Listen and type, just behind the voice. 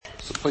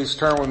So please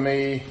turn with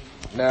me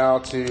now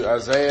to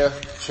Isaiah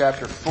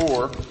chapter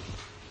 4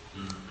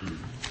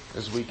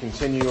 as we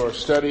continue our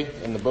study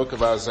in the book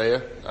of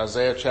Isaiah.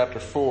 Isaiah chapter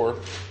 4,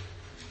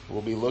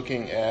 we'll be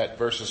looking at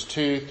verses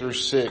 2 through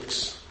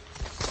 6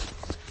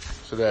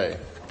 today.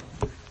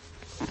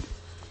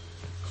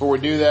 Before we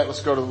do that,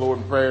 let's go to the Lord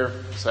in prayer.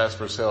 Let's ask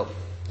for His help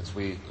as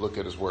we look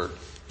at His Word.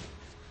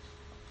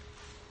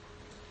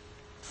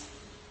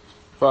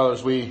 Father,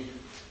 as we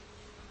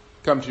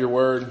come to Your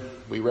Word,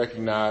 we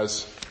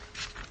recognize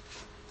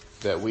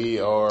that we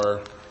are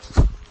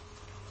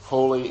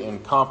wholly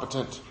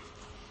incompetent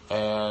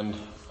and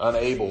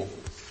unable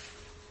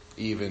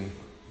even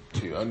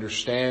to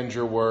understand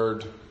Your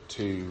Word,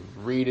 to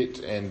read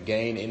it and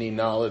gain any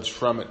knowledge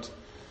from it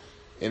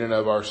in and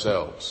of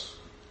ourselves.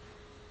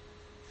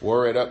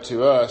 Were it up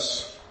to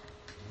us,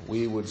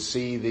 we would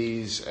see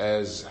these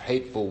as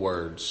hateful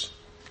words.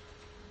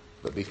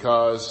 But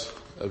because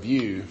of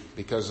You,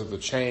 because of the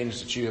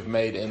change that You have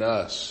made in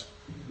us,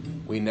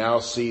 we now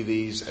see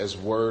these as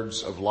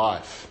words of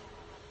life.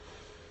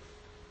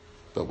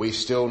 But we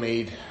still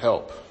need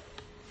help.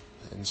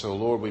 And so,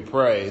 Lord, we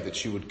pray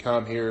that You would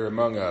come here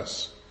among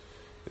us,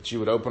 that You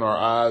would open our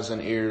eyes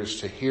and ears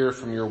to hear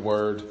from Your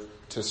Word,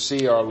 to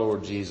see our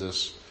Lord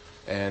Jesus,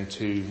 and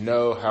to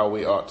know how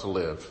we ought to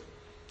live.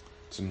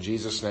 It's in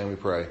Jesus' name we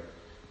pray.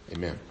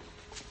 Amen.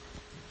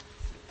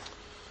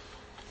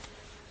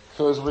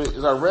 So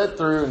as I read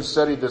through and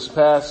studied this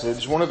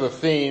passage, one of the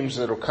themes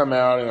that will come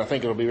out, and I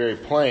think it'll be very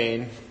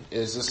plain,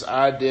 is this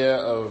idea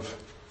of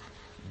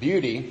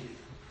beauty,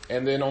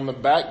 and then on the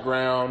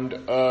background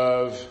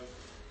of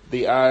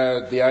the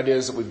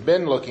ideas that we've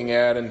been looking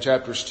at in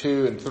chapters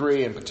 2 and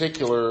 3 in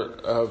particular,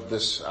 of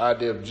this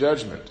idea of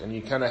judgment. And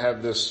you kind of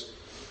have this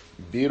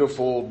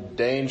beautiful,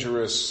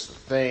 dangerous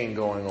thing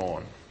going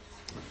on.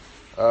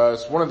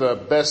 It's one of the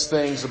best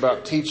things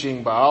about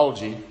teaching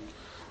biology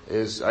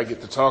is I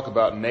get to talk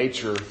about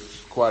nature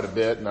quite a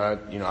bit, and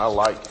I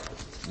like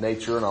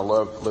nature and I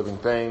love living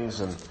things,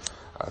 and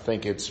I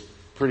think it's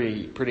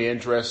pretty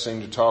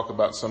interesting to talk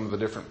about some of the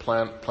different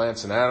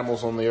plants and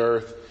animals on the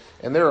earth.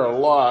 And there are a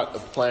lot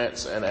of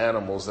plants and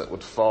animals that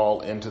would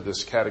fall into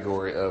this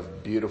category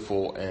of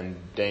beautiful and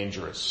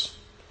dangerous.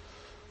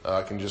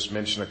 I can just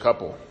mention a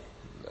couple.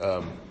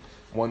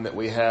 One that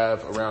we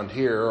have around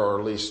here, or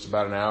at least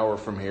about an hour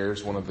from here,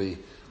 is one of the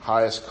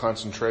highest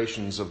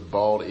concentrations of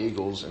bald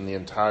eagles in the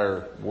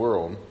entire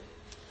world.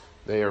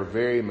 They are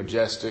very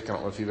majestic. I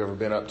don't know if you've ever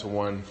been up to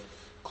one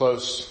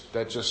close.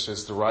 That just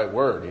is the right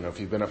word. If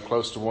you've been up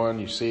close to one,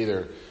 you see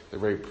they're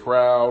very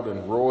proud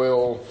and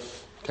royal,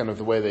 kind of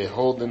the way they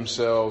hold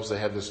themselves. They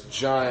have this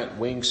giant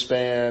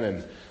wingspan,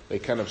 and they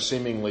kind of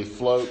seemingly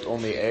float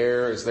on the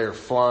air as they're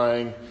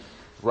flying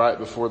right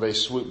before they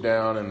swoop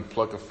down and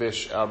pluck a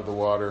fish out of the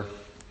water,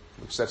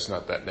 which that's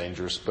not that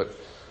dangerous, but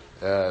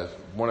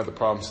one of the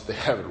problems that they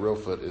have at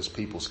Reelfoot is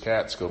people's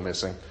cats go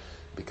missing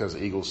because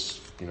eagles,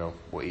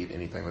 will eat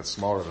anything that's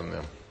smaller than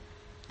them.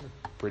 They're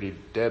pretty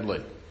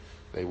deadly.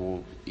 They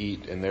will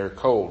eat, and they're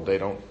cold. They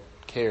don't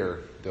care.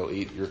 They'll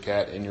eat your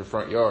cat in your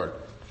front yard.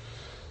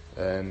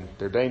 And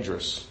they're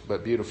dangerous,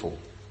 but beautiful.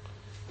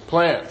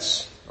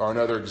 Plants are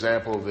another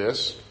example of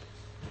this.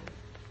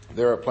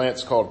 There are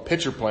plants called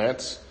pitcher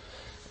plants,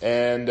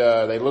 and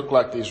they look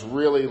like these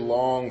really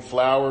long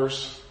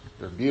flowers.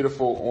 They're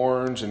beautiful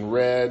orange and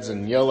reds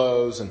and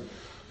yellows, and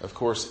of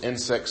course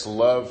insects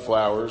love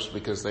flowers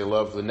because they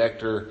love the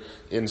nectar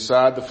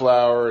inside the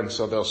flower, and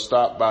so they'll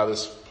stop by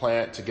this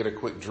plant to get a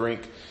quick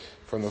drink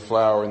from the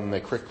flower, and then they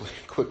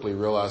quickly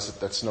realize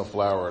that that's no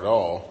flower at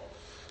all.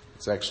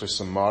 It's actually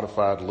some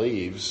modified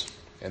leaves,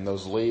 and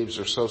those leaves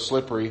are so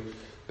slippery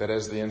that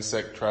as the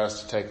insect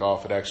tries to take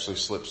off, it actually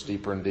slips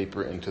deeper and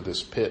deeper into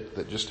this pit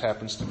that just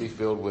happens to be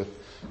filled with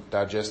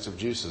digestive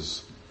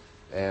juices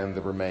and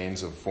the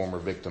remains of former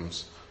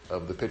victims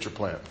of the pitcher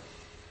plant.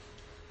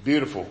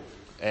 Beautiful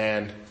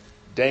and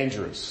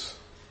dangerous.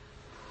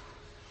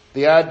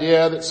 The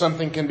idea that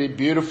something can be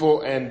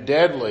beautiful and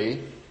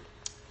deadly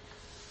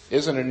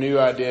isn't a new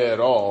idea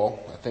at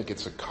all. I think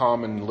it's a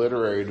common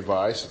literary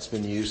device. It's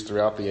been used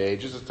throughout the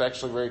ages. It's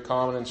actually very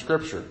common in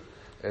Scripture,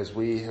 as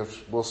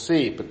we'll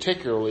see,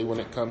 particularly when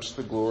it comes to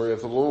the glory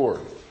of the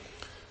Lord.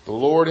 The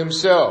Lord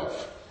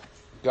Himself,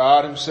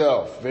 God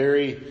Himself,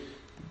 very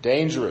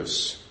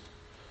dangerous.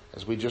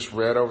 As we just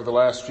read over the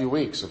last few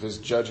weeks of His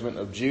judgment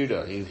of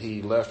Judah,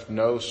 He left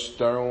no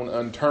stone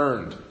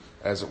unturned,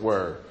 as it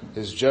were.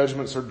 His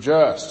judgments are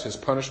just. His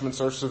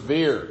punishments are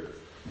severe.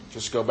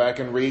 Just go back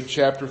and read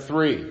chapter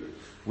 3.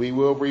 We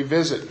will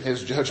revisit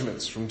His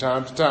judgments from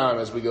time to time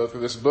as we go through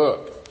this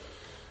book.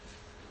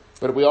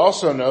 But we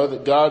also know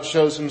that God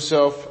shows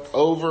Himself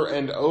over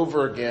and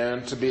over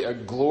again to be a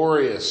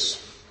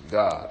glorious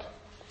God,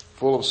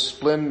 full of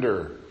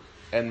splendor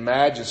and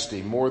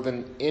majesty, more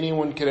than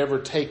anyone could ever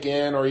take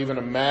in or even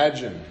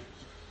imagine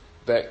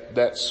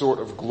that sort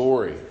of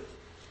glory.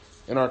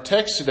 In our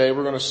text today,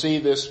 we're going to see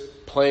this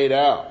played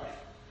out,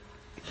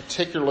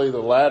 particularly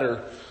the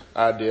latter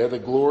idea, the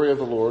glory of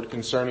the Lord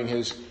concerning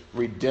His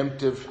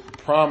redemptive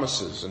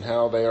promises and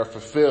how they are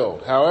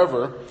fulfilled.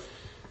 However,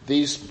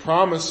 these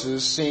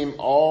promises seem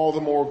all the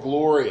more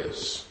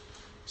glorious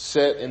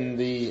set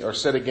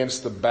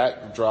against the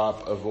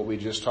backdrop of what we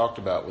just talked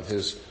about with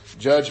his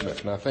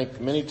judgment. And I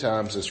think many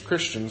times as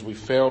Christians we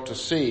fail to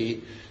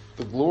see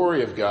the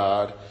glory of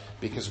God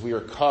because we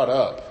are caught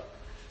up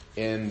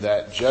in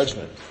that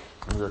judgment.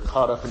 We are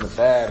caught up in the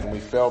bad and we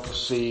fail to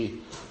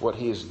see what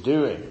he is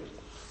doing.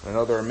 I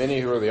know there are many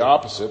who are the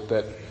opposite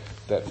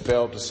that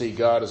fail to see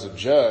God as a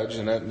judge,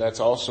 and that's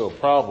also a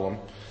problem.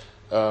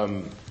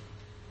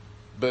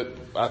 But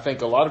I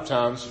think a lot of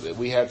times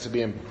we have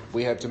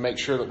to make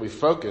sure that we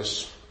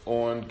focus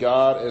on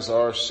God as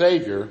our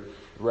Savior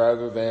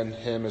rather than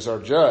him as our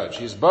judge.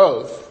 He's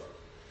both,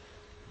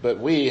 but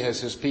we as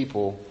his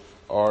people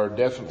are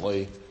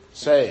definitely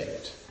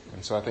saved.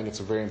 And so I think it's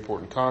a very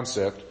important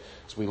concept.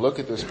 As we look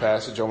at this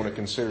passage, I want to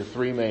consider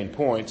three main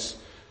points: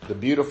 the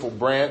beautiful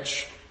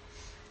branch,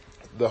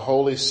 the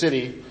holy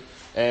city,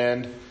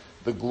 and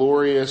the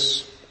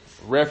glorious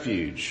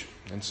refuge.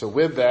 And so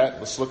with that,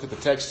 let's look at the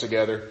text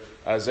together.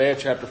 Isaiah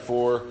chapter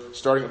 4,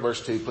 starting at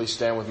verse 2. Please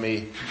stand with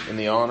me in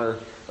the honor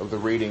of the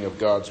reading of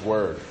God's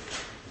Word.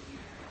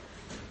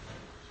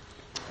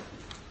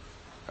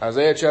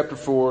 Isaiah chapter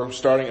 4,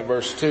 starting at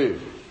verse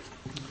 2.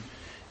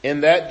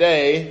 In that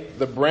day,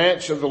 the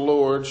branch of the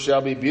Lord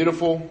shall be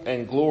beautiful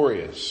and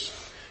glorious,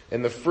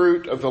 and the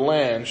fruit of the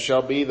land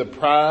shall be the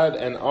pride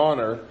and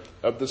honor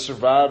of the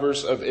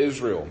survivors of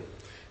Israel.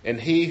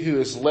 And he who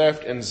is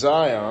left in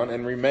Zion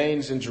and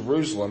remains in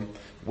Jerusalem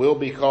will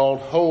be called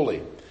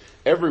holy,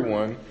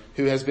 everyone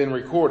who has been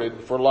recorded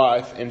for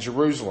life in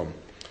Jerusalem.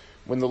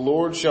 When the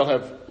Lord shall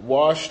have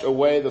washed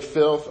away the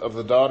filth of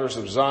the daughters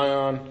of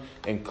Zion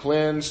and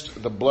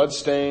cleansed the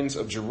bloodstains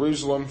of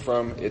Jerusalem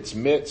from its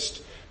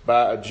midst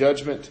by a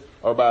judgment,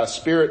 or by a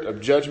spirit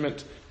of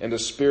judgment and a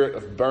spirit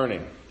of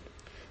burning.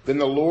 Then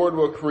the Lord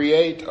will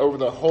create over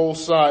the whole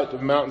site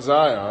of Mount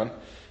Zion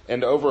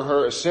and over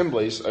her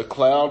assemblies a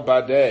cloud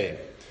by day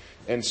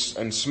and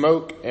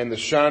smoke and the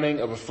shining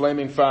of a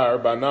flaming fire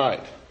by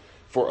night.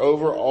 For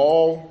over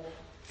all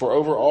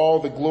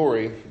the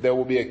glory there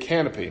will be a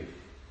canopy.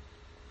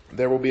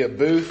 There will be a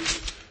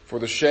booth for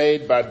the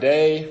shade by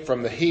day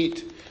from the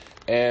heat,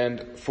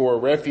 and for a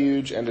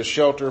refuge and a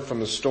shelter from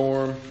the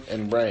storm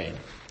and rain.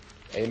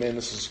 Amen.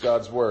 This is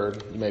God's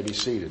Word. You may be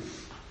seated.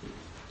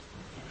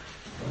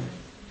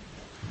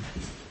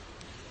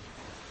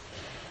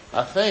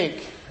 I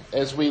think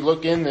as we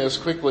look in this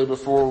quickly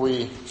before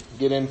we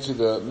get into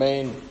the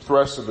main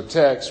thrust of the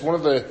text, one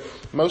of the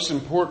most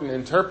important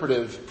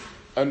interpretive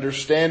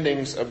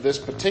understandings of this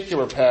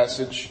particular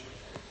passage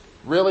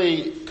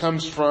really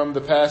comes from the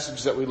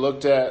passage that we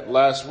looked at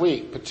last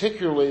week,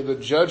 particularly the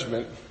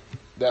judgment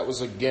that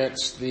was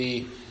against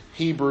the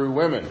Hebrew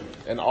women,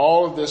 and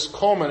all of this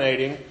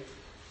culminating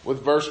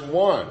with verse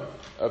 1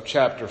 of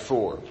chapter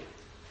 4.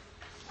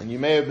 And you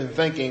may have been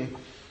thinking,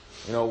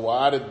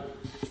 why did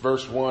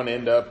verse 1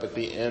 end up at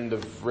the end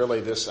of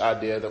really this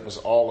idea that was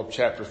all of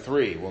chapter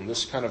 3? Well,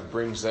 this kind of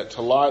brings that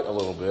to light a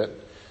little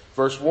bit.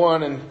 Verse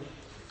 1, and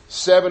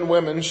 7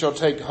 women shall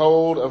take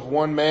hold of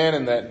one man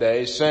in that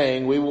day,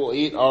 saying, we will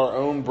eat our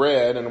own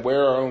bread and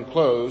wear our own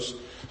clothes.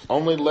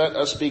 Only let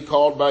us be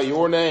called by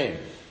your name.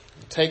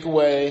 Take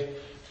away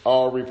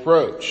our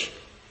reproach.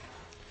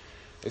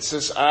 It's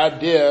this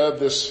idea of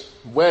this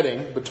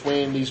wedding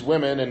between these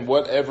women and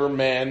whatever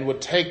man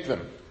would take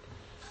them,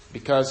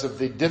 because of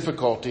the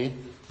difficulty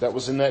that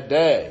was in that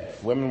day.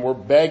 Women were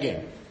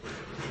begging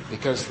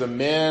because the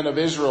men of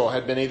Israel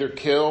had been either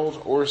killed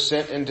or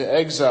sent into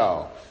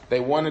exile. They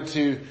wanted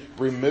to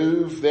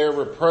remove their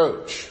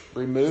reproach,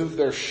 remove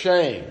their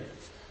shame,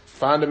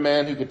 find a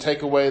man who could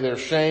take away their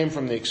shame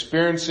from the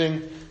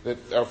experiences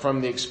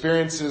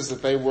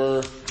that they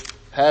were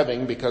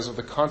having because of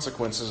the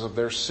consequences of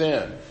their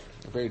sin.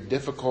 A very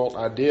difficult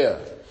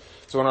idea.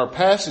 So in our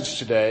passage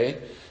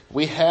today,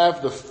 we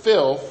have the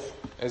filth,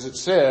 as it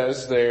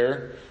says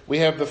there, we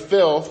have the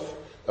filth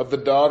of the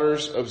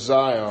daughters of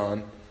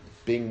Zion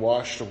being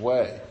washed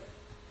away.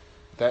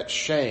 That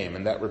shame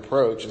and that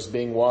reproach is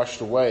being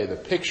washed away. The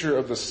picture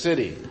of the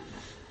city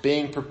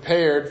being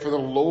prepared for the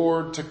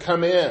Lord to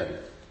come in,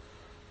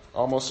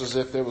 almost as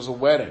if there was a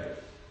wedding.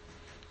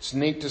 It's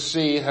neat to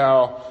see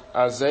how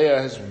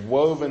Isaiah has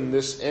woven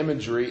this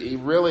imagery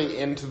really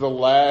into the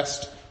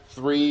last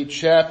 3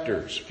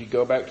 chapters. If you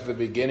go back to the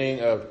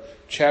beginning of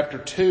chapter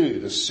 2,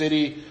 the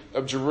city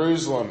of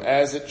Jerusalem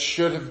as it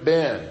should have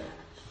been.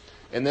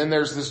 And then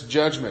there's this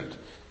judgment.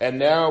 And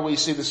now we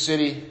see the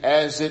city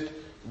as it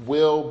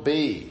will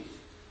be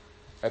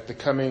at the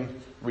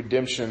coming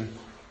redemption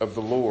of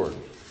the Lord.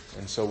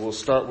 And so we'll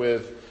start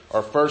with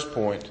our first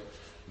point,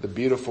 the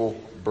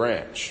beautiful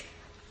branch.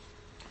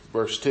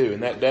 Verse 2, in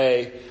that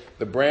day,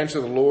 the branch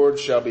of the Lord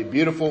shall be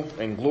beautiful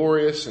and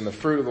glorious, and the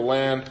fruit of the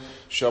land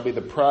shall be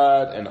the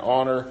pride and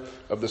honor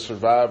of the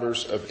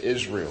survivors of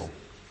Israel.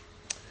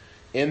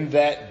 In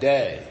that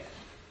day,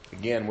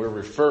 again, we're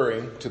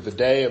referring to the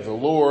day of the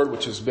Lord,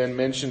 which has been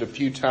mentioned a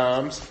few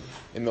times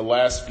in the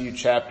last few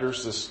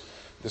chapters,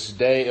 this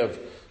day of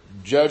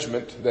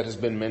judgment that has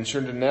been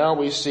mentioned. And now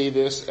we see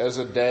this as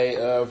a day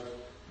of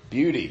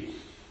beauty,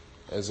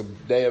 as a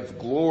day of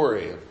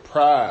glory, of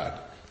pride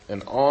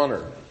and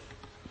honor.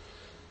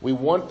 We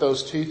want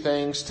those two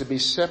things to be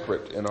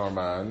separate in our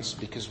minds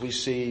because we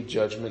see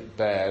judgment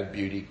bad,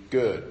 beauty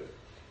good.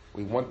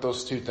 We want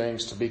those two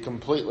things to be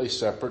completely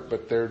separate,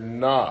 but they're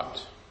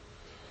not.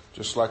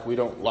 Just like we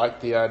don't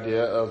like the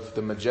idea of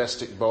the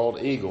majestic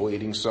bald eagle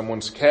eating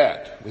someone's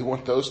cat. We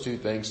want those two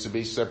things to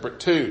be separate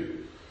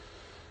too.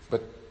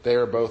 But they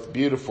are both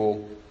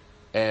beautiful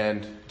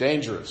and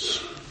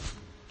dangerous,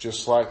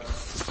 just like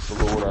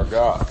the Lord our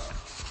God.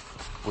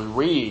 We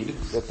read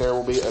that there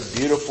will be a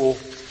beautiful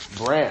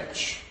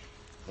branch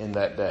in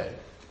that day.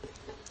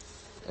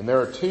 And there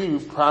are two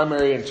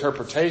primary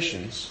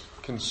interpretations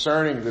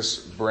concerning this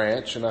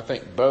branch, and I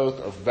think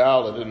both are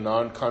valid and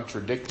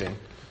non-contradicting.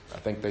 I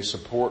think they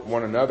support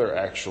one another,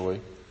 actually.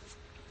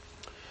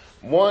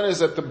 One is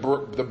that the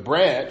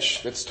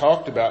branch that's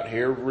talked about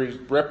here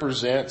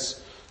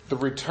represents the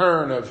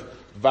return of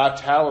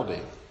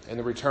vitality and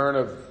the return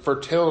of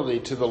fertility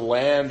to the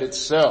land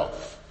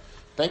itself.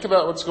 Think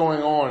about what's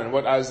going on and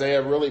what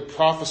Isaiah really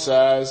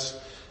prophesies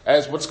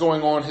as what's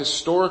going on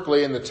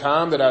historically in the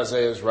time that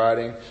Isaiah is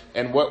writing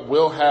and what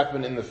will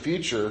happen in the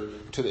future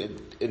to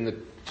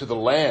the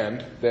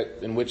land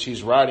in which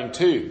he's writing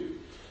to.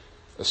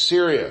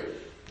 Assyria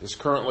is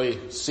currently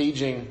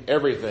sieging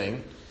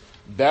everything.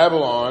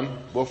 Babylon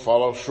will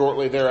follow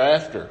shortly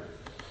thereafter.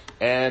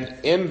 And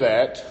in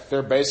that,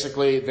 their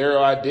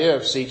idea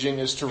of sieging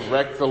is to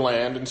wreck the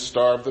land and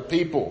starve the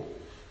people.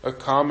 A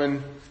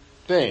common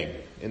thing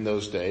in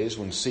those days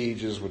when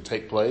sieges would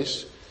take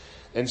place.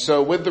 And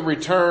so with the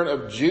return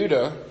of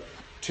Judah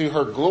to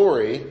her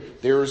glory,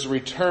 there is a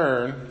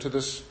return to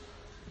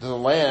the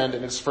land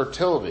and its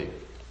fertility.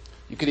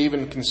 You could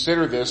even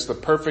consider this the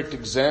perfect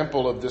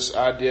example of this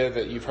idea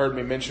that you've heard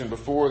me mention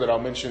before, that I'll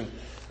mention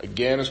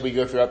again as we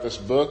go throughout this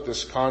book,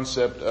 this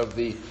concept of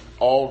the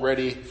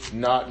already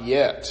not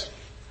yet.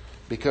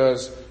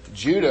 Because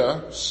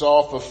Judah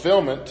saw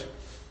fulfillment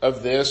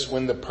of this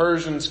when the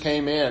Persians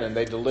came in and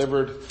they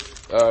delivered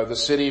the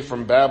city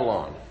from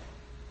Babylon.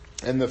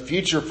 And the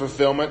future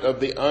fulfillment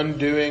of the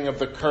undoing of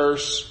the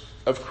curse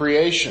of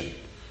creation.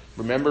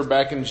 Remember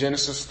back in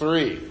Genesis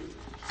 3,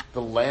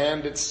 the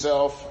land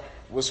itself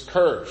was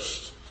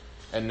cursed.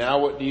 And now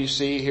what do you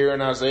see here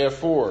in Isaiah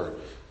 4?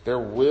 There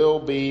will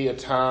be a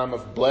time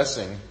of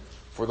blessing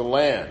for the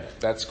land.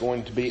 That's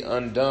going to be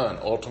undone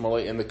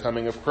ultimately in the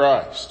coming of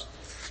Christ.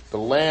 The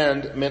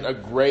land meant a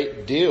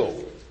great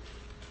deal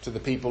to the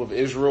people of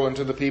Israel and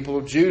to the people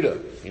of Judah.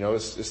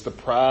 It's the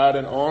pride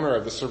and honor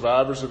of the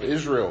survivors of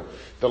Israel.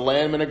 The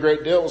land meant a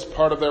great deal. It was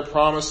part of their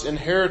promised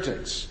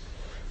inheritance.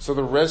 So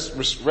the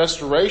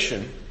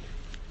restoration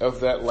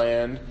of that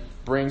land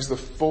brings the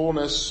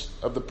fullness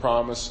of the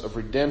promise of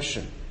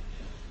redemption.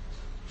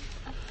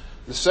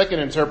 The second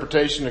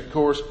interpretation, of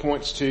course,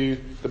 points to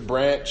the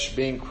branch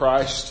being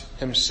Christ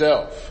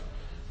himself,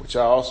 which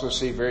I also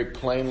see very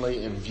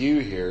plainly in view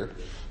here.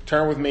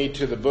 Turn with me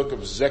to the book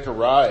of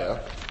Zechariah,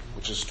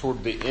 which is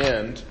toward the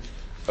end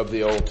of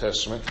the Old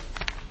Testament.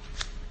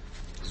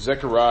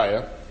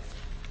 Zechariah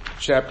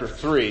chapter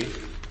 3.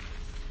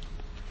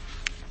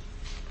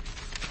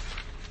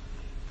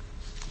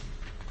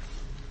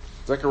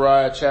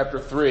 Zechariah chapter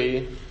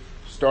 3,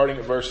 starting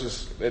at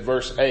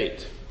verse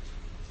 8.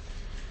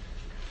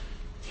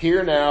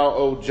 Hear now,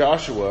 O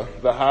Joshua,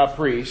 the high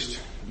priest,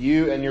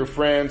 you and your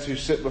friends who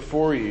sit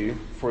before you,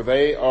 for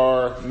they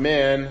are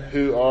men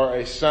who are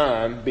a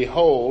sign.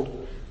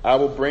 Behold, I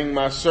will bring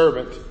my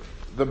servant,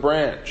 the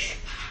branch.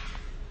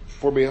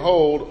 For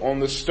behold, on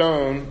the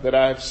stone that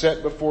I have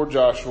set before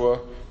Joshua,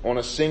 on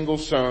a single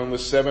stone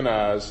with 7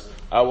 eyes,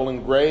 I will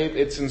engrave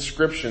its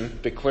inscription,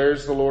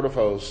 declares the Lord of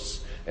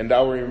hosts, and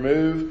I will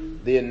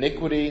remove the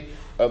iniquity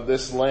of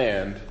this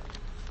land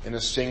in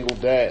a single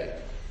day.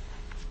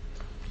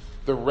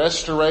 The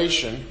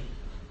restoration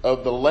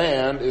of the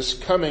land is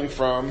coming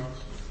from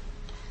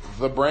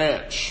the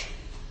branch.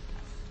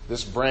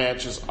 This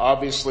branch is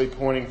obviously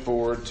pointing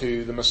forward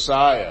to the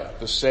Messiah,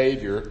 the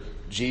Savior,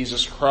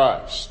 Jesus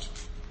Christ.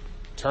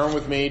 Turn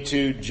with me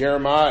to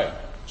Jeremiah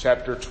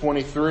chapter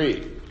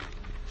 23.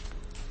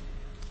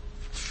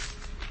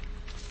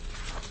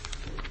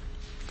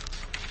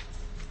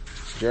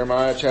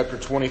 Jeremiah chapter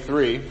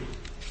 23.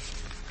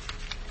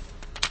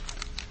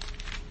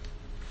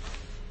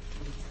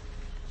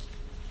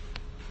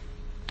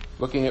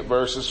 Looking at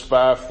verses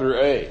 5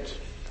 through 8.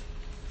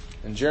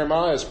 And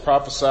Jeremiah is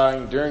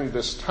prophesying during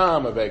this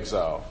time of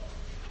exile.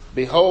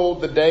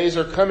 Behold, the days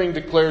are coming,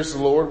 declares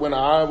the Lord, when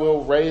I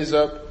will raise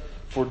up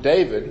for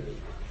David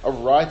a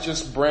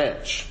righteous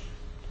branch.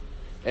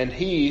 And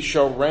he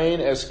shall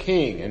reign as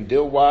king and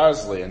deal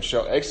wisely and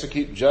shall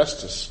execute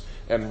justice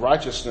and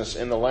righteousness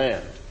in the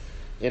land.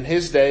 In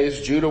his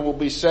days Judah will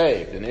be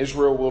saved and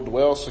Israel will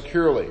dwell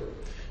securely.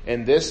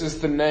 And this is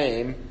the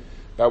name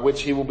by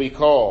which he will be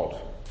called.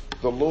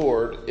 The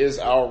Lord is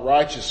our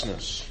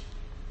righteousness.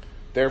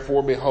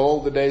 Therefore,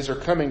 behold, the days are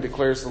coming,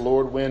 declares the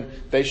Lord, when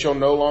they shall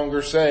no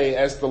longer say,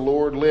 as the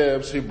Lord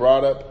lives, who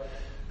brought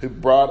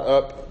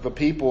up the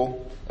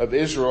people of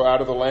Israel out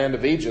of the land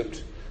of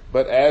Egypt,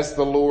 But as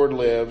the Lord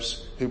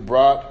lives, who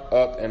brought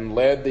up and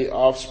led the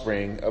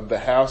offspring of the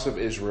house of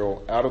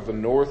Israel out of the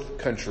north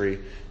country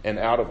and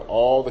out of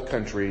all the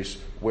countries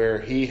where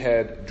he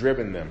had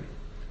driven them,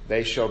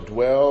 they shall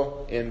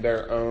dwell in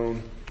their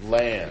own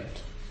land.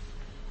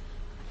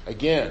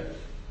 Again,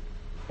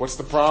 what's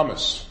the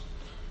promise?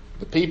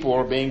 The people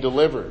are being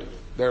delivered.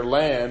 Their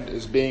land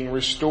is being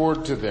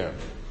restored to them.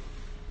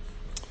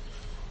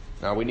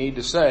 Now we need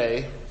to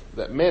say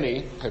that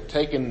many have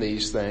taken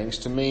these things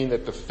to mean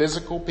that the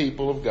physical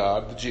people of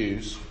God, the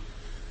Jews,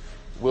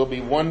 will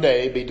one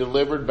day be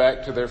delivered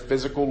back to their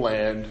physical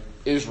land,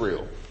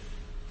 Israel.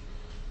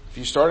 If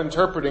you start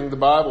interpreting the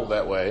Bible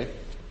that way, it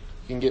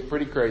can get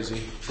pretty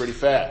crazy pretty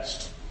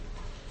fast.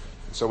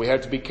 So we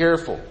have to be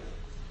careful.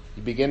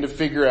 You begin to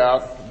figure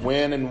out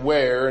when and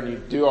where, and you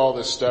do all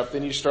this stuff,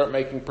 then you start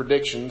making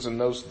predictions,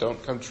 and those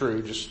don't come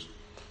true. Just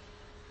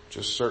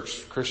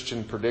search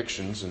Christian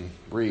predictions and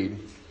read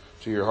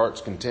to your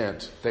heart's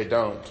content. They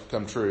don't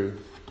come true,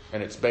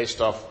 and it's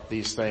based off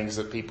these things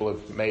that people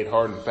have made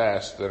hard and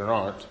fast that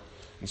aren't.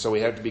 And so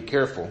we have to be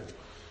careful.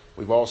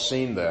 We've all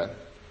seen that.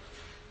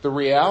 The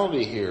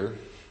reality here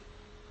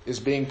is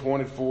being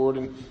pointed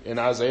forward in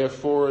Isaiah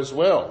 4 as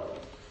well.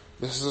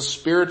 This is a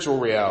spiritual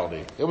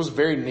reality. It was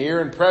very near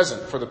and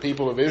present for the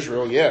people of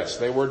Israel. Yes,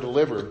 they were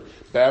delivered.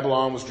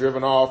 Babylon was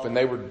driven off and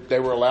they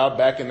were allowed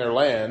back in their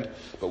land.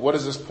 But what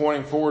is this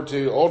pointing forward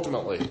to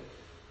ultimately?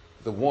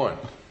 The one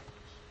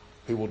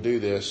who will do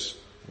this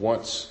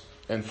once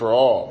and for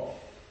all.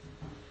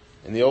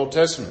 In the Old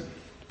Testament,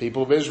 the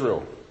people of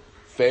Israel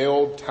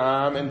failed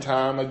time and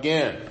time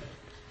again,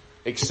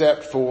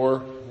 except for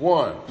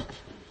one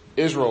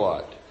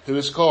Israelite who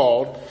is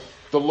called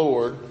the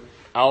Lord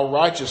our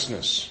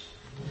righteousness.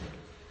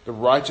 The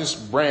righteous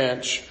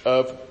branch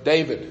of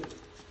David,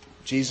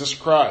 Jesus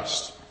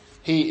Christ.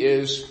 He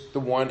is the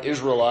one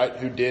Israelite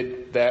who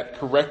did that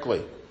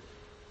correctly.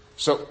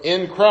 So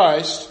in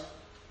Christ,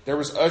 there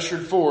was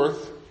ushered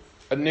forth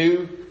a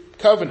new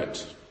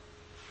covenant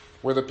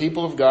where the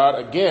people of God,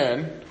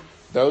 again,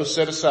 those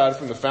set aside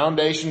from the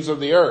foundations of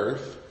the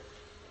earth,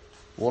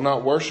 will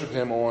not worship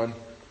him on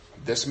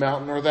this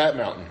mountain or that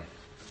mountain.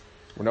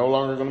 We're no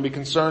longer going to be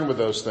concerned with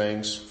those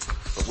things,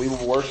 but we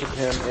will worship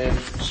him in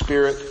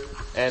spirit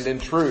and in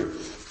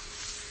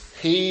truth.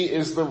 He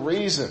is the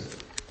reason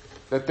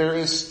that there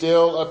is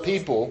still a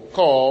people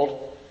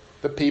called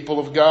the people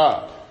of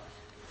God.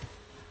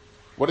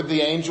 What did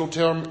the angel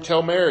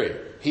tell Mary?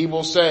 He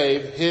will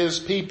save his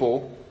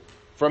people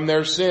from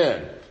their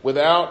sin.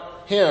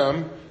 Without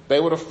him, they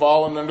would have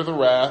fallen under the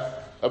wrath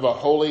of a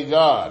holy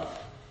God.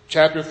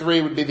 Chapter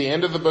 3 would be the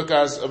end of the book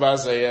of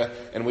Isaiah,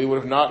 and we would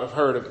have not have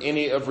heard of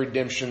any of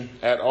redemption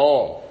at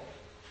all.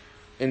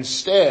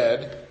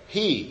 Instead,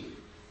 he,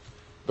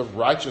 the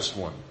righteous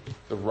one,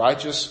 the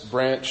righteous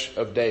branch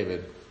of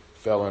David,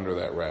 fell under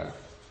that wrath.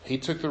 He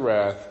took the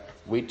wrath,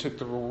 we took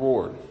the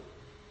reward.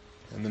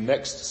 And the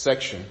next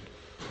section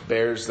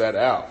bears that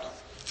out.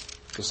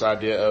 This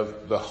idea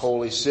of the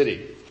holy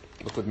city.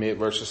 Look with me at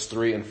verses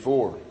 3 and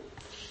 4.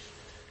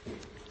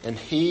 And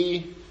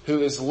he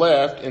who is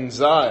left in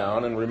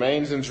Zion and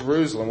remains in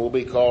Jerusalem will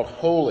be called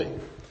holy,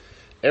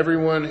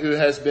 everyone who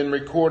has been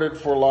recorded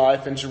for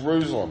life in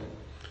Jerusalem.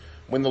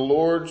 When the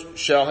Lord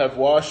shall have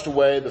washed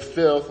away the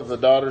filth of the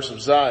daughters of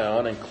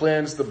Zion and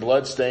cleansed the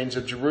bloodstains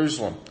of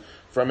Jerusalem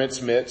from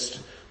its midst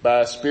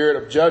by a spirit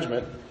of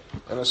judgment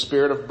and a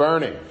spirit of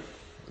burning,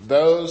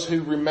 those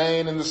who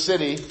remain in the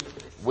city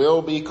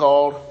will be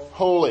called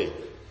holy,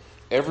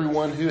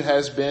 everyone who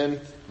has been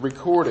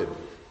recorded.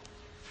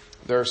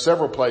 There are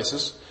several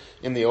places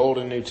in the Old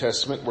and New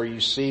Testament where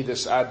you see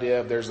this idea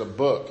of there's a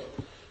book,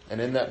 and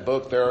in that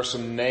book there are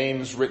some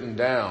names written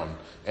down,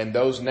 and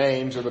those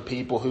names are the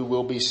people who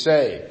will be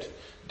saved.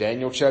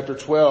 Daniel chapter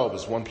 12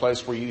 is one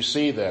place where you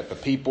see that. The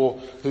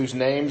people whose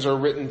names are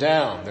written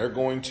down, they're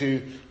going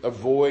to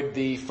avoid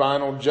the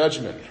final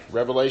judgment.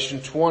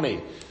 Revelation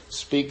 20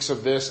 speaks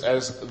of this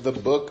as the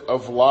book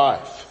of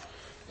life.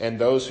 And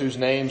those whose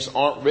names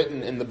aren't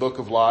written in the book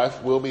of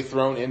life will be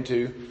thrown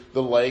into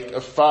the lake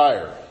of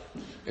fire.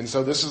 And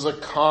so this is a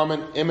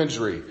common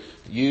imagery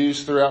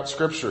used throughout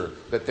Scripture,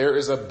 that there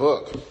is a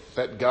book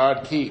that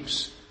God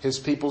keeps. His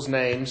people's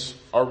names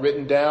are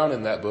written down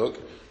in that book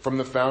from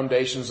the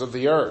foundations of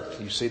the earth.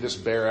 You see this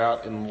bear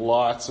out in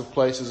lots of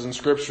places in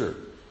Scripture.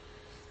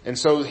 And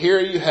so here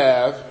you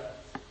have,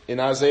 in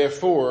Isaiah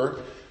 4,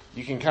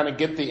 you can kind of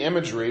get the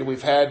imagery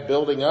we've had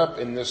building up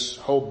in this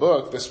whole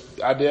book, this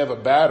idea of a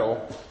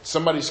battle.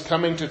 Somebody's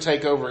coming to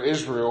take over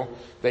Israel.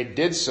 They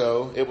did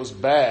so. It was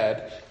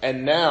bad.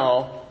 And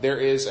now there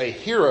is a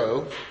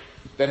hero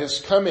that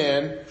has come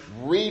in,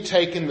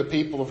 retaken the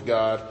people of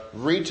God,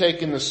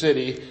 retaken the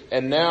city,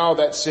 and now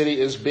that city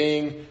is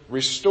being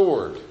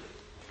restored.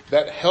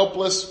 That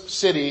helpless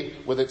city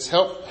with its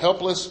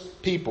helpless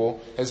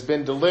people has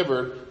been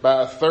delivered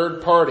by a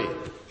third party,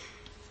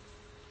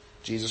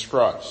 Jesus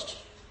Christ.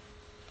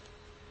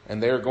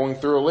 And they are going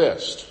through a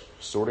list,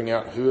 sorting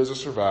out who is a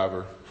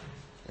survivor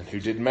and who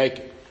did make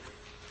it.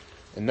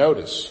 And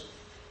notice,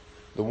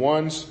 the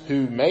ones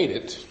who made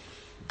it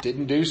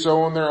didn't do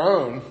so on their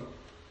own.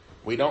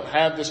 We don't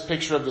have this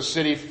picture of the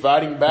city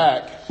fighting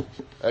back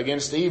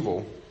against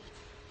evil.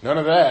 None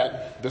of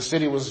that. The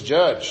city was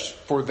judged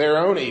for their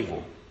own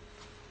evil.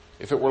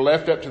 If it were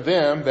left up to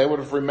them, they would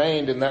have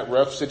remained in that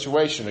rough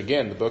situation.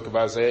 Again, the book of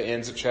Isaiah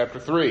ends at chapter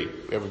 3.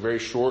 We have a very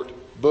short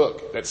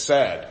book. That's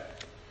sad.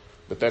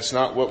 But that's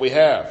not what we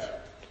have.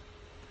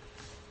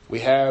 We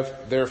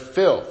have their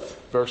filth,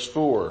 verse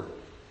 4,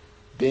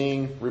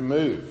 being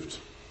removed.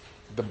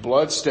 The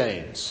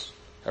bloodstains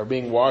are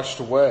being washed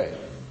away.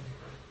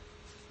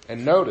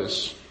 And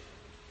notice,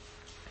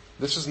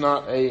 this is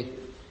not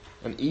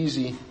an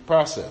easy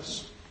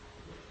process.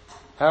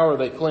 How are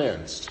they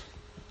cleansed?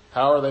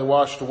 How are they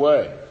washed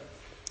away?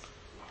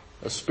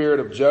 A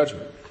spirit of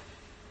judgment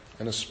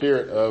and a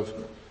spirit of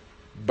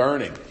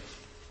burning.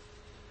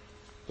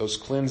 Those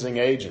cleansing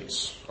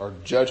agents are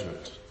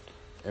judgment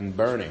and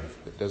burning.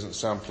 It doesn't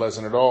sound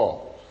pleasant at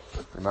all.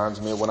 Reminds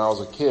me of when I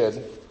was a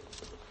kid.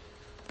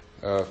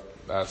 I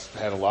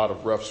had a lot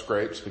of rough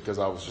scrapes because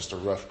I was just a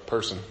rough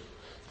person.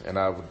 And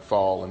I would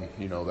fall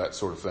and, that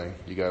sort of thing.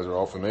 You guys are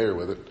all familiar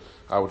with it.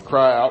 I would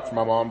cry out for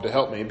my mom to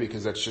help me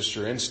because that's just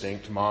your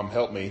instinct. Mom,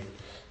 help me.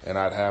 And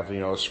I'd have,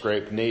 a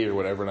scraped knee or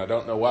whatever. And I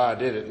don't know why I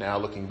did it now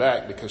looking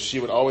back, because she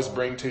would always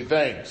bring two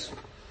things.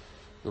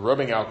 The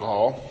rubbing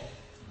alcohol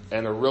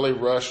and a really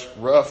rough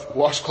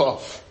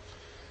washcloth.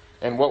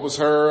 And what was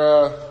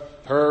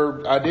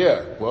her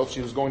idea? Well,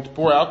 she was going to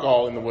pour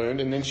alcohol in the wound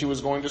and then she was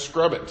going to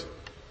scrub it.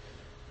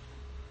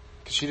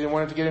 Because she didn't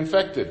want it to get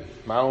infected.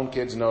 My own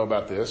kids know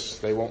about this.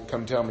 They won't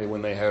come tell me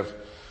when they have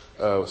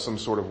some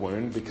sort of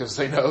wound, because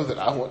they know that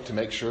I want to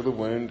make sure the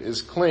wound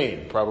is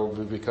clean.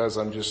 Probably because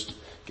I'm just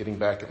getting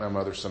back at my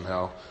mother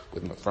somehow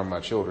from my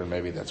children.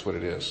 Maybe that's what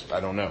it is.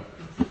 I don't know.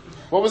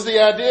 What was the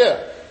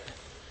idea?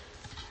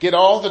 Get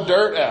all the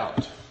dirt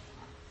out.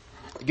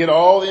 Get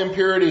all the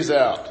impurities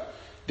out.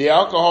 The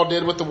alcohol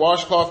did what the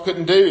washcloth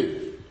couldn't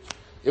do.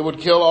 It would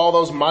kill all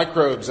those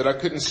microbes that I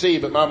couldn't see,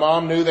 but my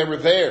mom knew they were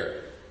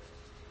there.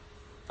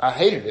 I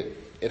hated it.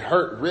 It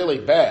hurt really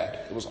bad.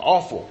 It was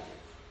awful.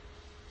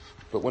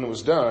 But when it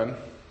was done,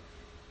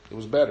 it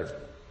was better.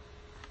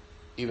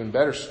 Even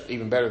better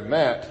than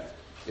that,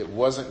 it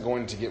wasn't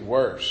going to get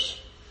worse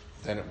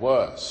than it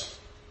was.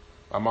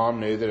 My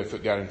mom knew that if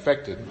it got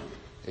infected,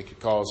 it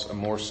could cause a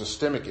more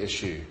systemic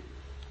issue.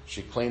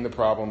 She cleaned the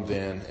problem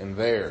then and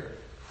there.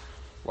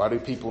 Why do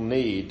people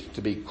need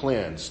to be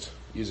cleansed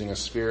using a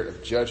spirit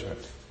of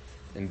judgment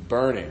and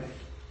burning?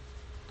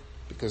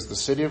 Because the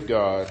city of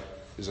God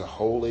is a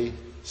holy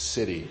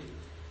city.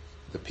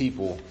 The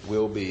people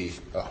will be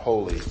a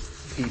holy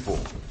people.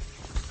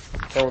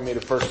 Turn with me to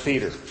 1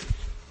 Peter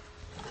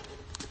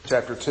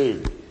chapter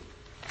 2.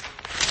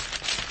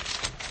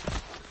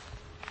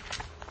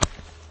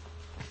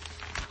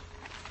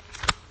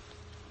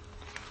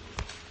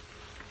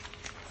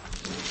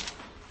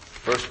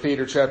 First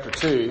Peter chapter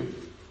 2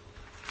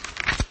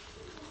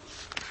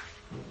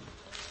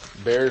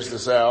 bears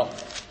this out.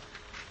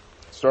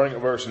 Starting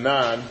at verse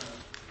 9,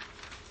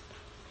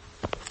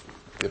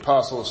 the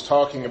apostle is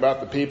talking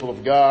about the people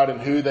of God and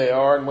who they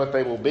are and what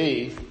they will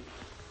be.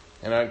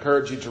 And I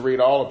encourage you to read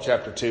all of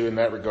chapter 2 in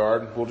that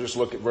regard. We'll just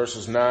look at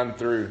verses 9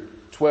 through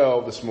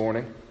 12 this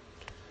morning.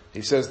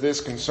 He says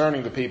this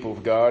concerning the people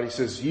of God. He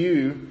says,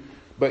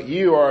 but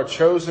you are a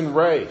chosen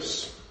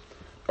race,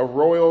 a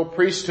royal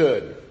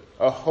priesthood,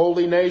 a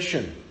holy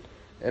nation,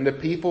 and a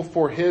people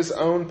for his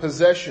own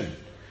possession,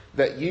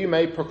 that you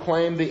may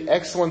proclaim the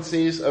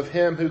excellencies of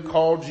him who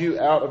called you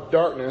out of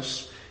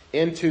darkness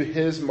into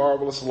his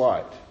marvelous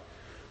light.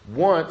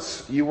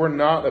 Once you were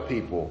not a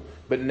people,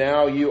 but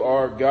now you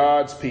are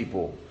God's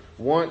people.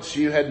 Once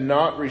you had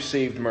not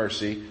received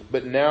mercy,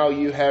 but now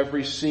you have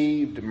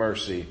received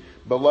mercy.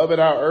 Beloved,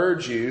 I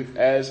urge you,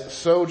 as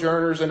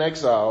sojourners and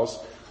exiles,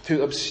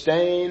 to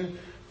abstain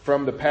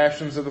from the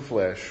passions of the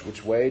flesh,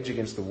 which wage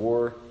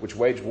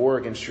war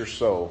against your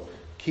soul.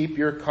 Keep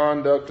your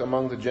conduct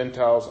among the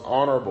Gentiles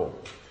honorable,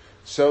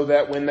 so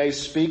that when they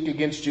speak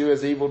against you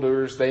as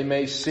evildoers, they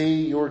may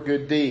see your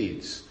good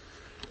deeds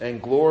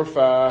and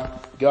glorify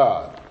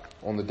God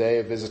on the day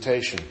of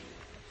visitation.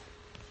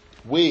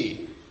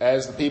 We,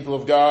 as the people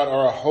of God,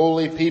 are a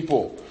holy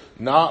people,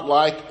 not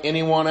like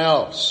anyone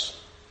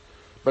else,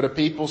 but a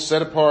people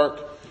set apart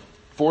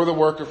for the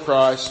work of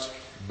Christ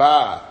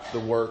by the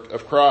work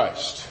of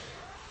Christ.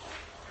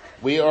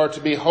 We are to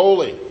be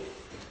holy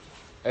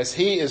as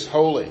he is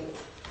holy.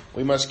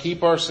 We must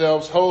keep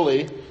ourselves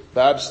holy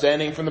by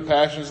abstaining from the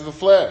passions of the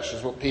flesh,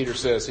 is what Peter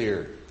says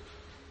here.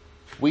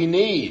 We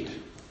need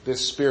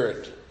this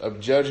spirit of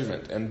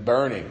judgment and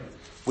burning.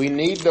 We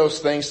need those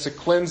things to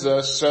cleanse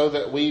us so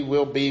that we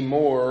will be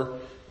more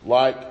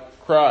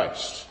like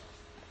Christ.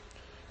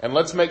 And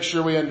let's make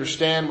sure we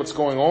understand what's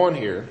going on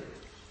here.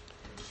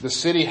 The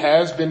city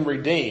has been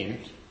redeemed.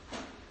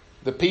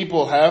 The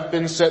people have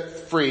been set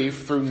free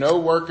through no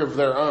work of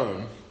their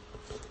own.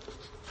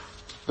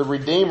 The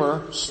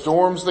Redeemer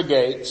storms the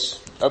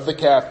gates of the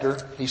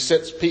captor. He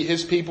sets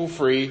his people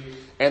free,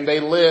 and they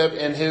live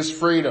in his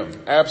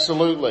freedom.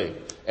 Absolutely.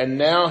 And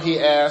now he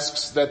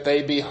asks that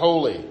they be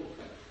holy.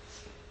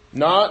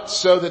 Not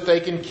so that they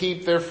can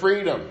keep their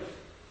freedom,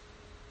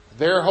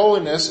 Their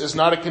holiness is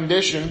not a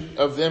condition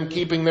of them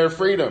keeping their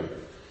freedom.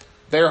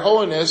 Their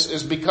holiness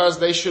is because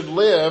they should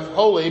live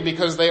holy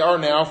because they are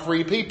now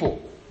free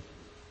people.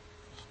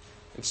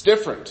 It's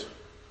different.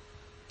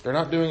 They're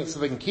not doing it so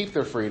they can keep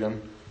their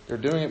freedom. They're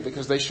doing it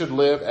because they should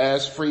live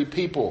as free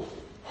people,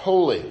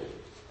 holy.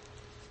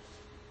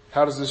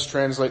 How does this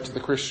translate to the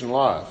Christian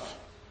life?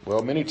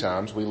 Well, many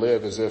times we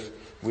live as if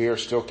we are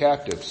still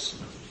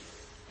captives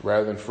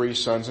rather than free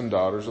sons and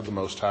daughters of the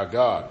Most High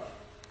God.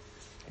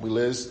 We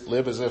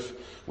live as if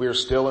we are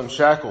still in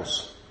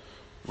shackles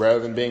rather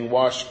than being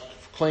washed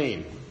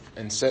clean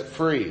and set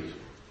free.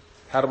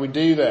 How do we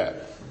do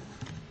that?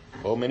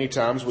 Well, many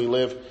times we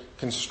live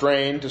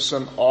constrained to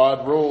some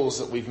odd rules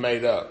that we've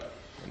made up.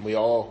 And we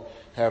all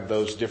have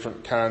those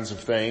different kinds of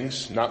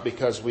things, not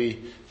because we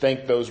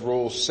think those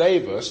rules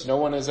save us. No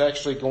one is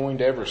actually going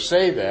to ever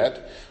say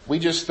that. We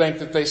just think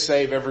that they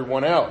save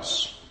everyone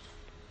else.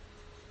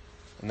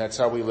 And that's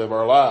how we live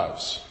our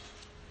lives.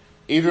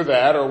 Either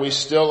that or we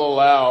still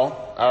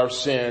allow our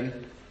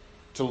sin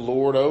to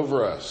lord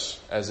over us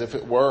as if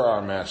it were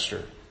our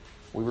master.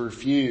 We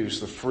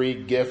refuse the free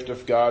gift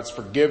of God's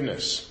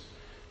forgiveness,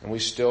 and we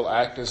still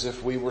act as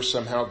if we were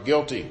somehow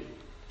guilty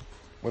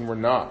when we're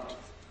not.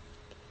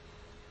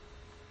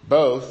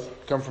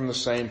 Both come from the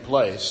same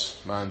place,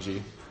 mind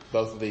you.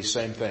 Both of these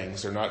same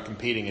things. They're not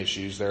competing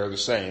issues. They're the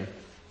same.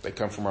 They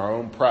come from our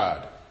own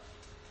pride,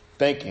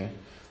 thinking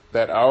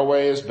that our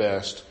way is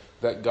best,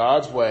 that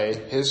God's way,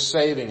 His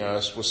saving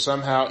us, was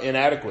somehow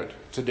inadequate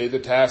to do the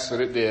task that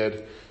it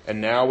did,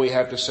 and now we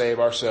have to save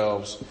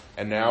ourselves,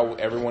 and now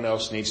everyone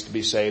else needs to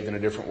be saved in a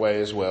different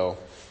way as well.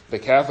 The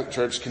Catholic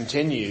Church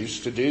continues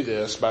to do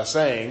this by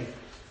saying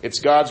it's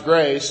God's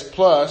grace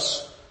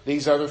plus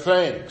these other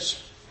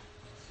things.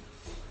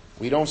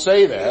 We don't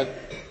say that,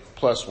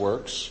 plus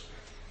works.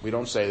 We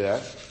don't say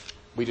that.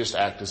 We just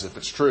act as if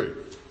it's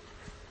true.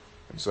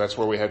 And so that's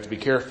where we have to be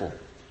careful.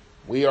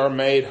 We are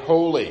made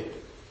holy,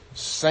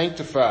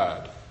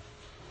 sanctified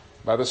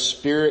by the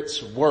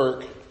Spirit's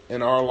work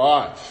in our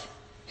life.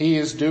 He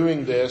is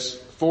doing this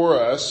for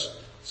us,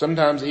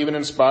 sometimes even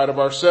in spite of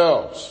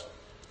ourselves.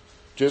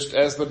 Just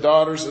as the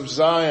daughters of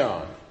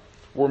Zion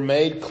were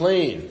made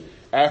clean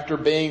after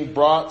being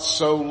brought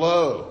so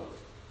low.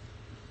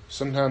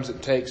 Sometimes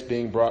it takes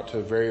being brought to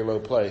a very low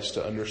place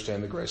to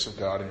understand the grace of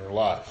God in your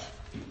life.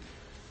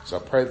 So I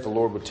pray that the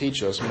Lord would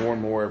teach us more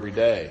and more every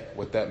day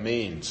what that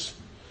means,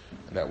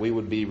 and that we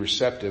would be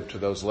receptive to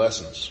those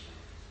lessons.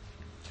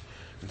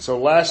 And so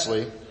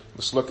lastly,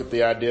 let's look at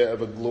the idea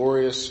of a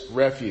glorious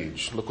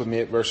refuge. Look with me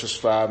at verses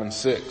 5 and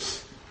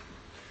 6.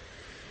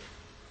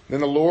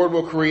 Then the Lord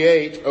will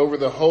create over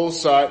the whole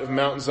site of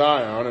Mount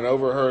Zion and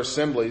over her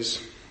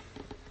assemblies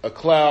a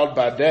cloud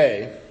by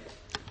day,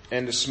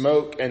 and the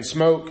smoke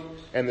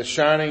and the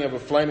shining of a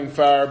flaming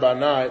fire by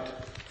night.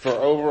 For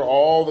over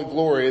all the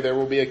glory there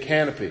will be a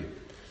canopy.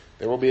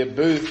 There will be a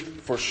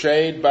booth for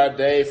shade by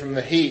day from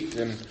the heat,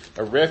 and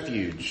a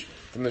refuge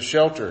from the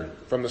shelter,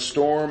 from the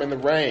storm and the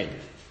rain.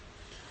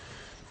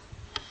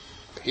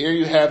 Here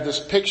you have this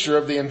picture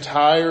of the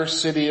entire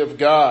city of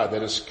God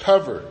that is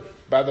covered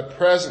by the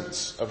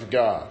presence of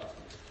God,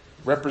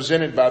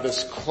 represented by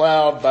this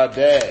cloud by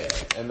day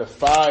and the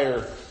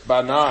fire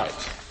by night.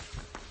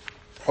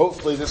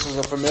 Hopefully this is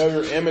a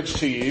familiar image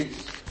to you.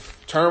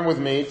 Turn with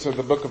me to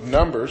the book of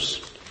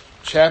Numbers,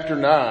 chapter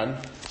 9.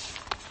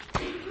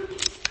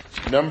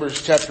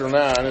 Numbers chapter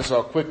 9, as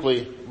I'll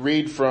quickly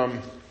read from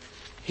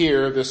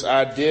here this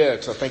idea,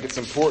 because I think it's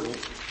important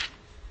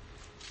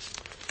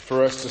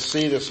for us to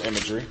see this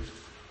imagery.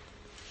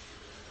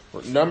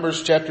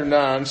 Numbers chapter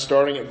 9,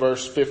 starting at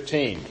verse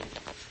 15.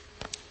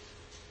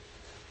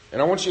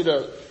 And I want you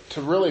to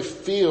really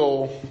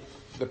feel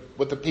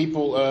what the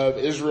people of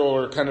Israel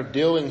are kind of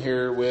dealing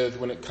here with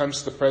when it comes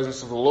to the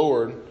presence of the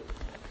Lord.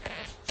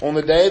 On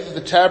the day that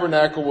the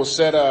tabernacle was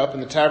set up,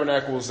 and the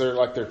tabernacle was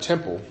their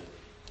temple,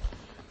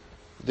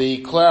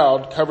 the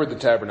cloud covered the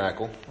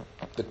tabernacle,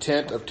 the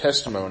tent of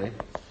testimony,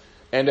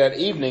 and at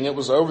evening it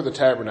was over the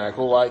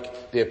tabernacle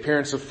like the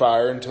appearance of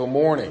fire until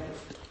morning.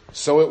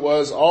 So it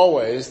was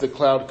always, the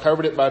cloud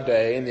covered it by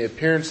day, and the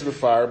appearance of the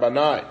fire by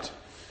night.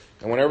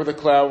 And whenever the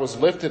cloud was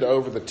lifted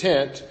over the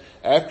tent,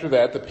 after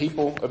that the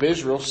people of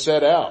Israel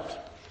set out.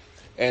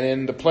 And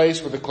in the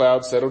place where the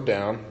cloud settled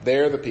down,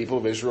 there the people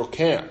of Israel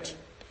camped.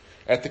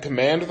 At the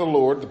command of the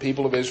Lord, the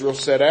people of Israel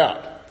set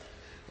out.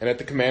 And at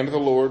the command of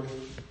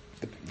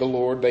the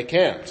Lord they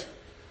camped.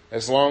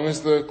 As long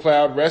as the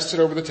cloud rested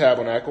over the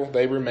tabernacle,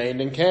 they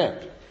remained in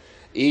camp.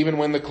 Even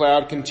when the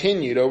cloud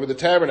continued over the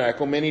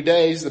tabernacle many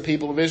days, the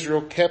people of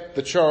Israel kept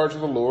the charge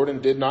of the Lord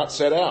and did not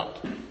set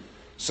out.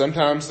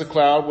 Sometimes the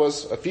cloud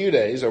was a few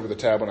days over the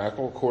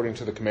tabernacle, according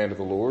to the command of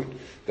the Lord.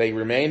 They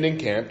remained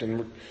encamped,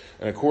 and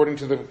according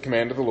to the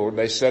command of the Lord,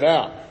 they set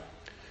out.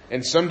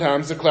 And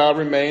sometimes the cloud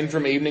remained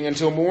from evening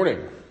until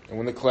morning. And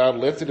when the cloud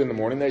lifted in the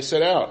morning, they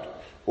set out.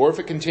 Or if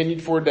it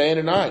continued for a day and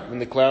a night, when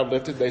the cloud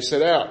lifted, they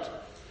set out.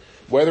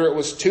 Whether it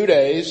was 2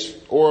 days,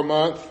 or a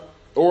month,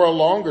 or a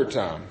longer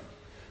time,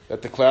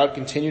 that the cloud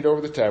continued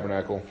over the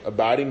tabernacle,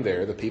 abiding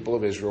there, the people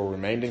of Israel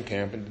remained in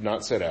camp and did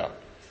not set out.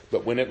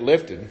 But when it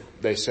lifted,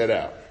 they set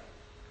out.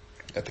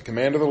 At the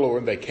command of the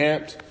Lord, they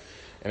camped,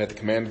 and at the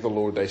command of the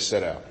Lord, they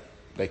set out.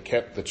 They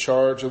kept the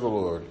charge of the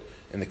Lord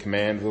and the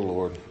command of the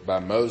Lord by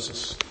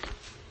Moses.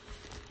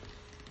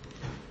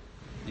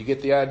 You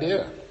get the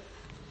idea.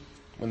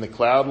 When the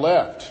cloud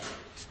left,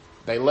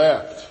 they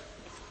left.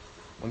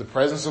 When the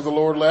presence of the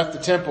Lord left the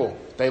temple,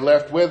 they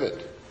left with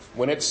it.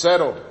 When it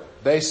settled,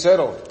 they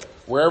settled.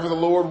 Wherever the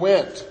Lord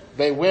went,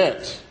 they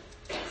went.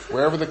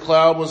 Wherever the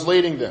cloud was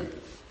leading them,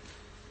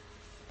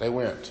 they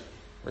went.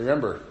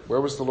 Remember,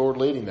 where was the Lord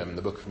leading them in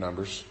the book of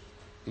Numbers?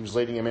 He was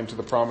leading them into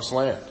the promised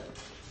land.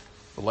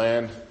 The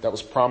land that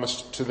was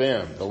promised to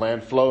them, the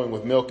land flowing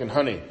with milk and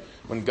honey.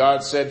 When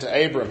God said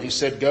to Abram, he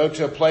said, go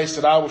to a place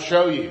that I will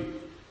show you.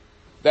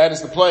 That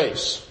is the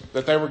place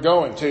that they were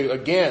going to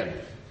again,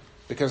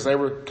 because they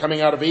were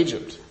coming out of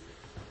Egypt.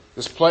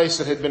 This place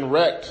that had been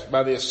wrecked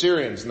by the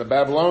Assyrians and the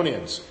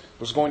Babylonians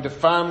was going to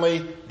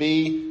finally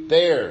be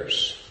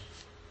theirs.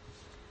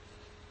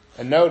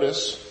 And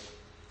notice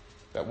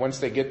that once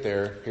they get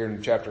there, here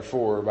in chapter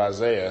 4 of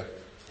Isaiah,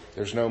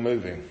 there's no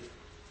moving.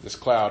 This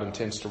cloud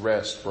intends to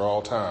rest for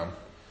all time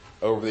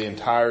over the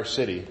entire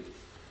city.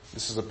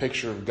 This is a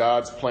picture of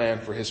God's plan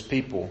for his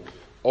people,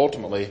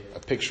 ultimately a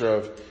picture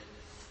of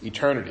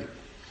eternity,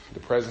 the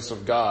presence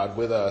of God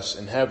with us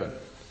in heaven.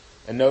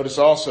 And notice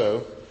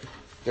also,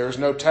 there is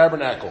no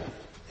tabernacle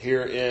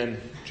here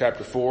in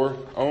chapter 4,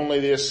 only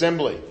the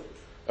assembly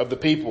of the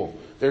people.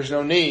 There's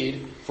no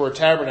need for a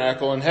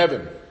tabernacle in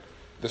heaven.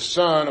 The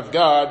Son of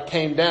God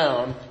came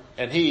down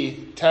and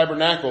he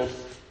tabernacled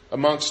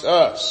amongst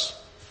us.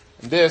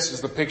 And this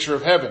is the picture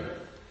of heaven.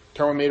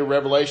 Turn with me to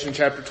Revelation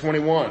chapter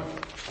 21.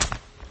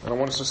 And I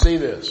want us to see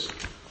this.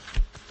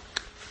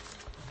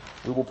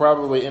 We will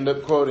probably end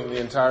up quoting the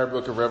entire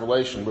book of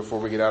Revelation before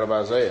we get out of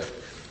Isaiah.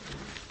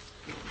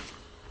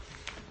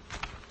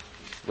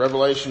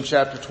 Revelation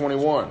chapter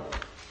 21.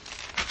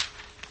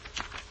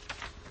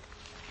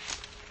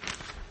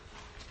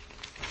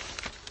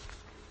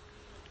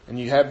 And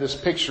you have this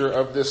picture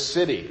of this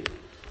city,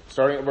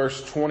 starting at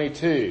verse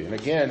 22. And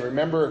again,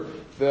 remember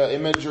the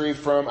imagery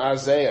from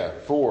Isaiah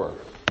 4.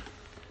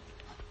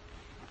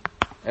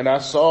 And I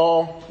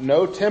saw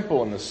no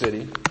temple in the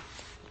city,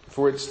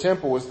 for its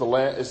temple is the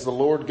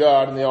Lord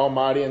God and the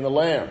Almighty and the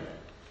Lamb.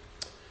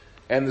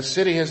 And the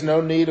city has no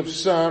need of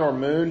sun or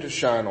moon to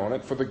shine on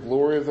it, for the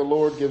glory of the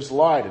Lord gives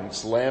light, and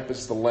its lamp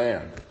is the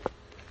Lamb.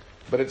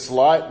 But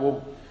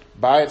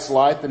by its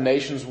light the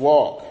nations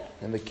walk,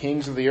 and the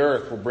kings of the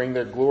earth will bring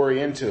their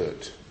glory into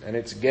it. And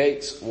its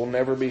gates will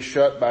never be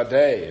shut by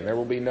day, and there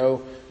will be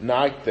no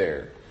night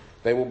there.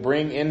 They will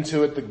bring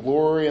into it the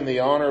glory and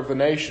the honor of the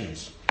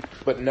nations.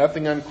 But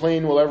nothing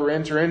unclean will ever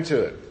enter into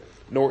it,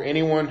 nor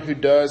anyone who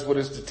does what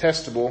is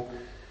detestable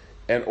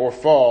or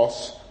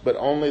false, but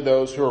only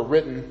those who are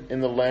written in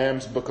the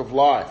Lamb's book of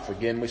life.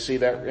 Again, we see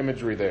that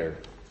imagery there.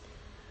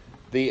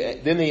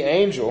 Then the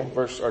angel,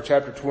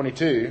 chapter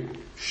 22,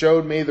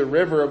 showed me the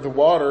river of the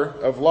water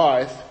of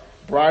life,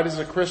 bright as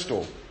a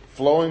crystal,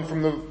 flowing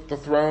from the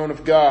throne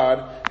of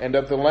God and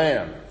of the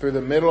Lamb, through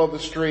the middle of the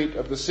street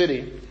of the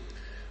city.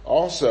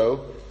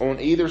 Also, on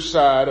either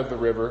side of the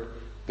river,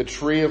 the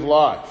tree of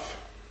life,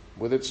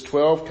 with its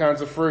 12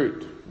 kinds of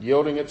fruit,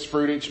 yielding its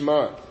fruit each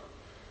month.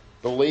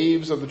 The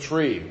leaves of the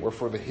tree were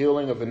for the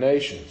healing of the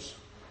nations.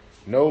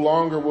 No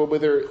longer will be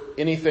there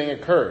anything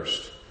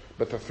accursed,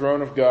 but the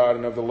throne of God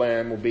and of the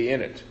Lamb will be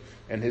in it,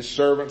 and his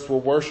servants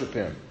will worship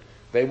him.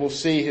 They will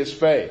see his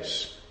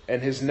face,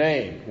 and his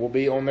name will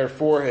be on their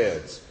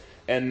foreheads,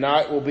 and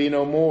night will be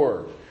no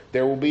more.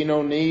 There will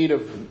need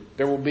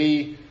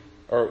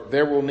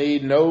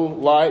no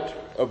light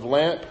of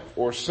lamp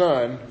or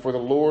sun, for the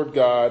Lord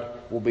God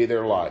will be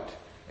their light,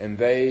 and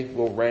they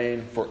will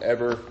reign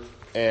forever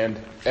and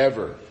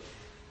ever.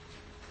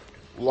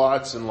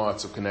 Lots and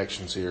lots of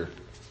connections here.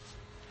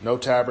 No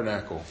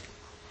tabernacle,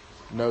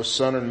 no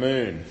sun and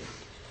moon,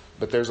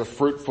 but there's a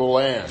fruitful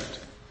land.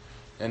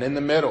 And in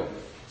the middle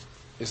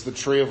is the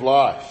tree of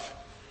life.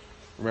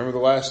 Remember the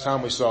last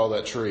time we saw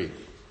that tree?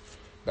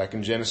 Back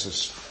in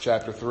Genesis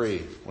chapter 3,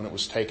 when it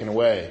was taken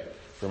away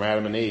from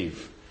Adam and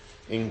Eve.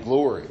 In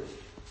glory,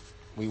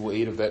 we will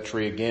eat of that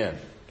tree again,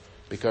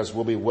 because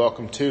we'll be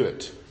welcome to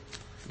it.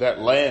 That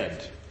land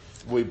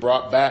will be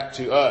brought back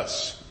to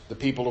us, the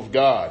people of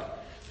God,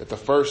 that the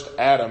first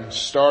Adam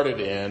started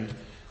in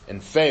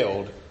and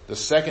failed. The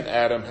second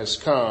Adam has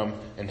come,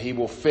 and he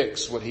will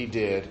fix what he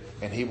did,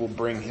 and he will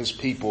bring his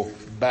people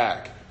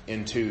back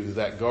into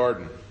that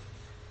garden.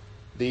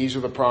 These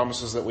are the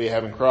promises that we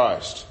have in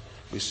Christ.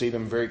 We see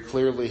them very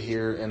clearly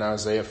here in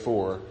Isaiah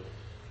 4.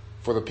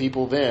 For the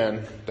people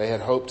then, they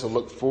had hope to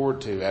look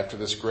forward to after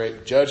this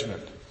great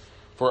judgment.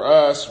 For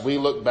us, we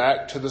look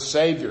back to the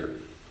Savior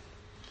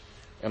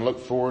and look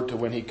forward to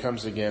when he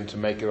comes again to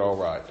make it all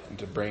right and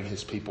to bring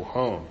his people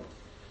home.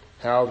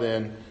 How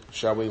then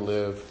shall we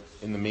live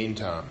in the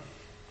meantime?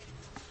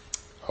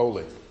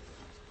 Holy.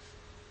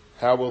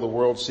 How will the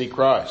world see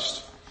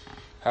Christ?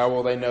 How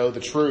will they know the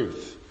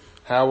truth?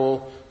 How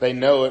will they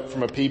know it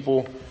from a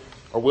people,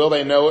 or will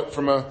they know it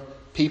from a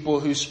people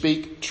who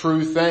speak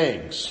true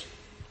things?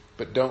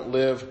 but don't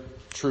live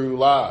true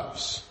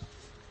lives?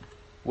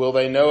 Will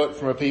they know it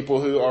from a people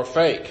who are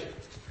fake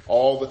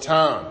all the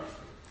time?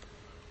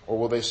 Or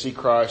will they see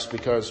Christ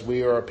because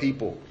we are a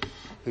people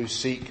who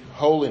seek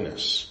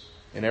holiness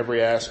in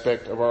every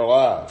aspect of our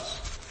lives?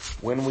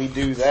 When we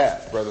do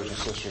that, brothers and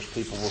sisters,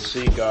 people will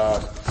see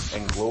God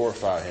and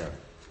glorify Him.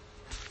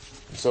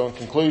 And so in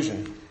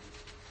conclusion,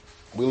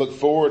 we look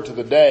forward to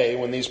the day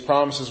when these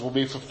promises will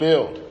be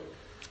fulfilled.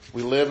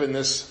 We live in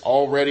this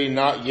already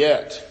not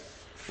yet.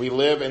 We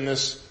live in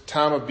this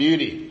time of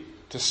beauty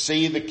to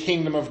see the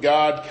kingdom of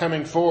God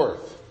coming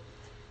forth.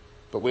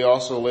 But we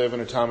also live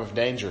in a time of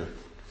danger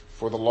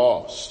for the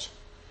lost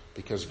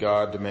because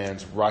God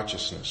demands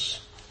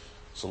righteousness.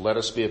 So let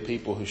us be a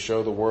people who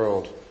show the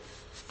world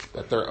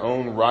that their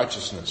own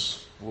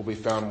righteousness will be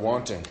found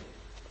wanting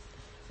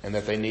and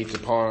that they need to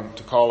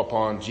call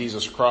upon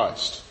Jesus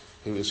Christ,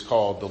 who is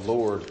called the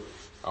Lord,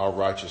 our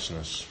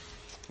righteousness.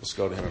 Let's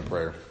go to Him in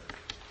prayer.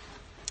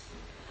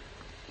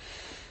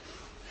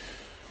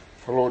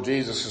 Our Lord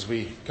Jesus, as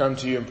we come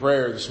to You in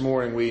prayer this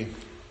morning, we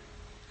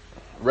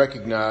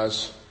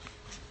recognize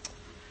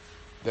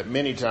that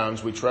many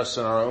times we trust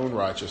in our own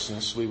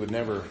righteousness. We would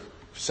never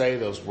say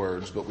those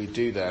words, but we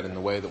do that in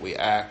the way that we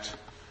act,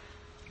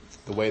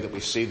 the way that we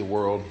see the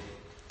world,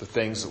 the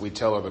things that we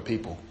tell other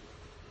people.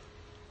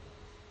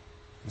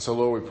 And so,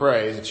 Lord, we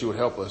pray that You would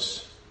help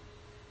us,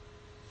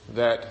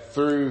 that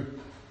through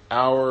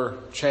our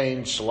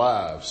changed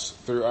lives,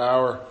 through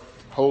our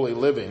holy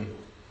living,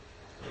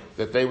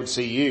 that they would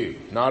see You,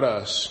 not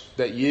us,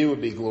 that You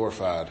would be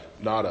glorified,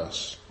 not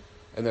us,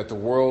 and that the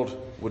world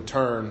would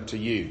turn to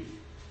You,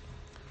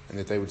 and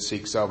that they would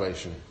seek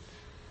salvation.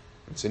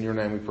 It's in Your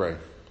name we pray.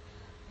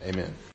 Amen.